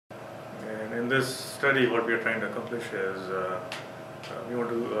this study, what we are trying to accomplish is we want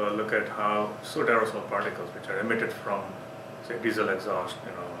to look at how soot aerosol particles, which are emitted from, say, diesel exhaust,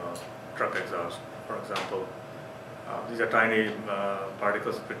 truck exhaust, for example. These are tiny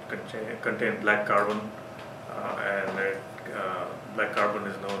particles which contain black carbon, and black carbon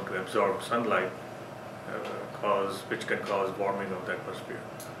is known to absorb sunlight, which can cause warming of the atmosphere.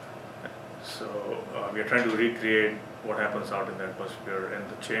 So we are trying to recreate what happens out in the atmosphere in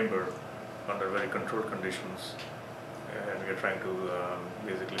the chamber under very controlled conditions, and we are trying to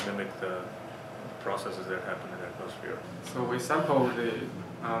basically mimic the processes that happen in the atmosphere. So we sample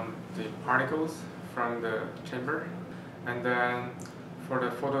the particles from the chamber, and then for the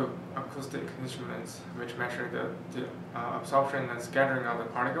photoacoustic instruments, which measure the absorption and scattering of the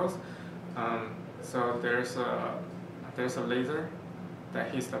particles, so there's a laser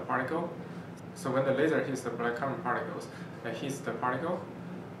that hits the particle. So when the laser hits the black carbon particles, it hits the particle,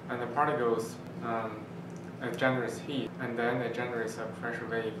 and the particles it generates heat, and then it generates a pressure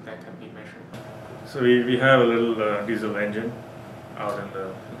wave that can be measured. So we have a little diesel engine out in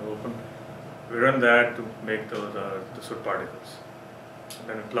the open. We run that to make the soot particles. And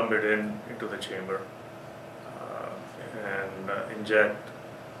then we plumb it into the chamber and inject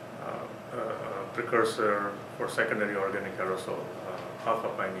a precursor for secondary organic aerosol,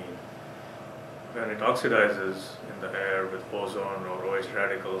 alpha-pinene. When it oxidizes in the air with ozone or OH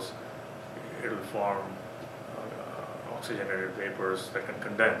radicals, it will form oxygenated vapors that can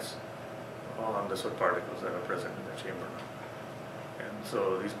condense on the soot particles that are present in the chamber. And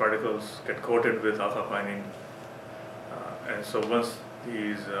so these particles get coated with alpha-pinene, and so once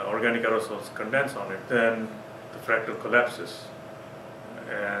these organic aerosols condense on it, then the fractal collapses.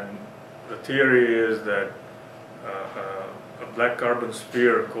 And the theory is that a black carbon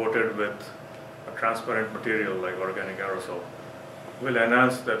sphere coated with a transparent material like organic aerosol will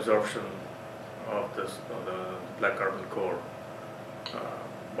enhance the absorption of the black carbon core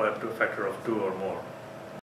by up to a factor of 2 or more.